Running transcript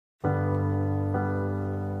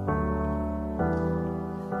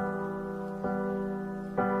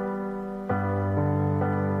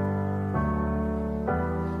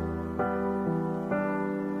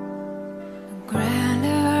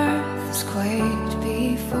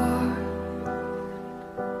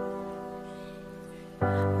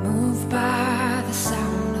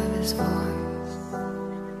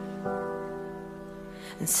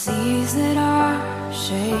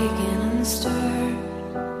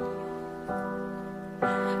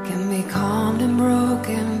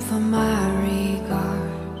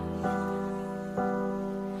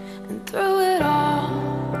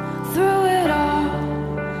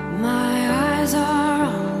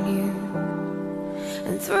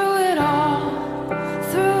And through it all,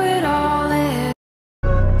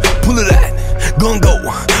 pull it out, gun go,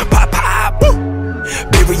 pop, pop.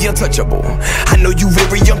 Very untouchable, I know you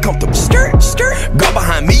very uncomfortable. Skirt, skirt. God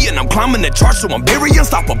behind me and I'm climbing the chart, so I'm very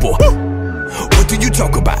unstoppable. What do you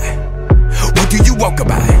talk about? What do you walk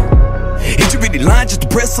about? Is you really lying just to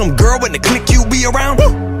press some girl in the clique you be around?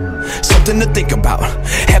 Something to think about.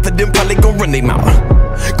 Half of them probably gon' run their mouth.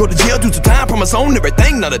 Go to jail, do some time, promise on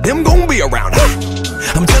everything. None of them gon' be around.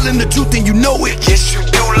 I'm telling the truth and you know it. Yes, you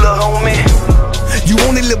do, little homie. You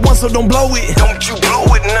only live once, so don't blow it. Don't you blow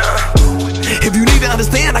it now. If you need to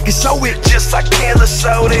understand, I can show it. Just like Kayla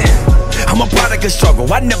showed it. I'm a product of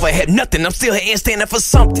struggle. I never had nothing. I'm still here standing for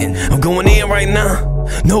something. I'm going in right now.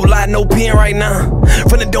 No lie, no pen right now.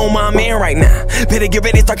 From the dome I'm in right now. Better get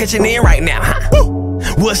ready, start catching in right now.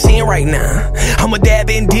 What's in right now? I'm a dab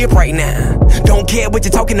and dip right now. Don't care what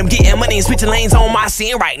you're talking, I'm getting money and switching lanes on my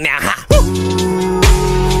scene right now.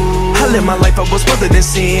 I live my life, I was further than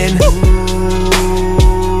sin.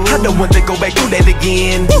 I don't want to go back through that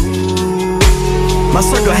again. My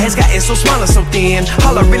circle has gotten so small and so thin.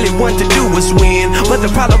 All I really wanted to do was win, but the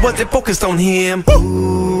problem wasn't focused on him.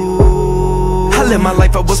 I live my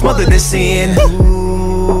life, I was smothered in sin.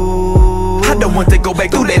 I don't want to go back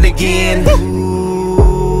through that again.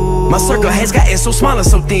 My circle has gotten so small and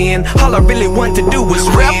so thin. All I really wanted to do was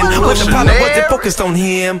win, but the problem wasn't focused on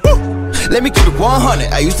him. Let me keep it 100.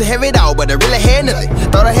 I used to have it all, but I really had nothing.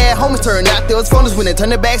 Thought I had homies, turned out there was phonies. When they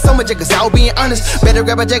turned it back so much, I guess I was being honest. Better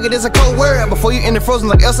grab a jacket, it's a cold word. Before you enter frozen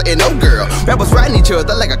like Elsa and no girl. Rappers riding each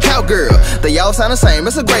other like a cowgirl. They all sound the same,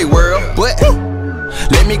 it's a great world. But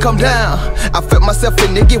let me calm down. I felt myself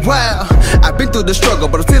and it get wild. I've been through the struggle,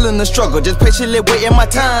 but I'm still in the struggle. Just patiently waiting my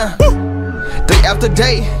time. Day after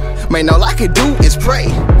day, man, all I can do is pray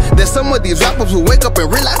that some of these rappers will wake up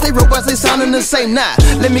and realize they robots, they sounding the same. Nah,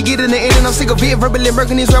 let me get in the end and I'm sick of it. Verbally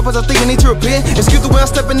murking these rappers, I think I need to repent. Excuse the way I'm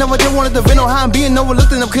stepping over, just wanted to vent on how I'm being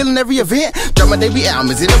overlooked and I'm killing every event. Drop my debut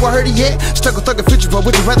album, is it never heard it yet? Struggle, thug, future, but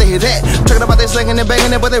would you rather hear that? Talking about they slanging and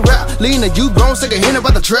banging it, but they rap. Lean the youth, grown, sick of hearing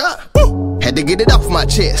about the trap. Had to get it off my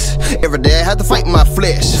chest. Every day I had to fight my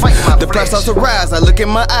flesh. The price starts to rise, I look in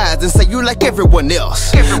my eyes and say you like everyone else.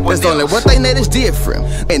 There's only one thing that is different,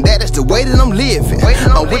 and that is the way that I'm living.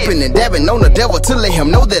 I'm whipping and dabbing on the devil to let him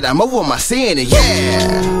know that I'm over my sin, and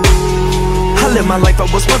yeah. I live my life,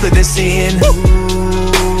 I was smothered in sin.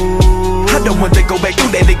 I don't want to go back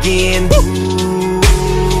through that again.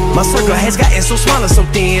 My circle has gotten so small and so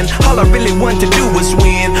thin. All I really wanted to do was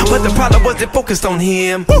win, but the problem wasn't focused on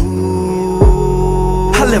him.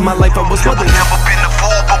 I live my life, I was smothered. Never been a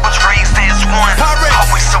fool, but was raised as one.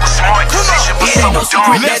 Always so smart, decision was so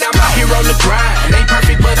dumb. That I'm out here on the grind. Ain't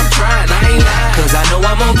perfect, but I'm trying, I ain't lying. Cause I know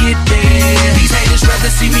I'm gon' get there. These haters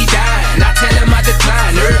rather see me die. I tell them I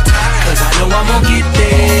decline every time. Cause I know I'm gon' get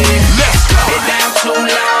there. Been down too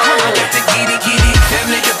long, I got to get it.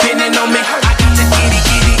 Family depending on me, I got to get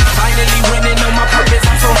it. Finally winning on my purpose,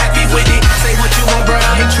 I'm so happy with it. Say what you want, bro,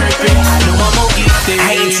 I ain't tripping. I know I'm gon' get there.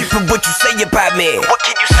 I ain't tripping what you say about me. What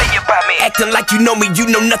can you say about me? Acting like you know me, you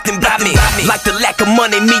know nothing about me. Like the lack of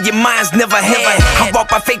money me and mine's never had. I walk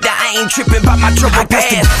by faith that I ain't tripping by my trouble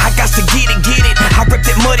past. I got to get it. I rep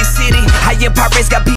that muddy city. I am pirates got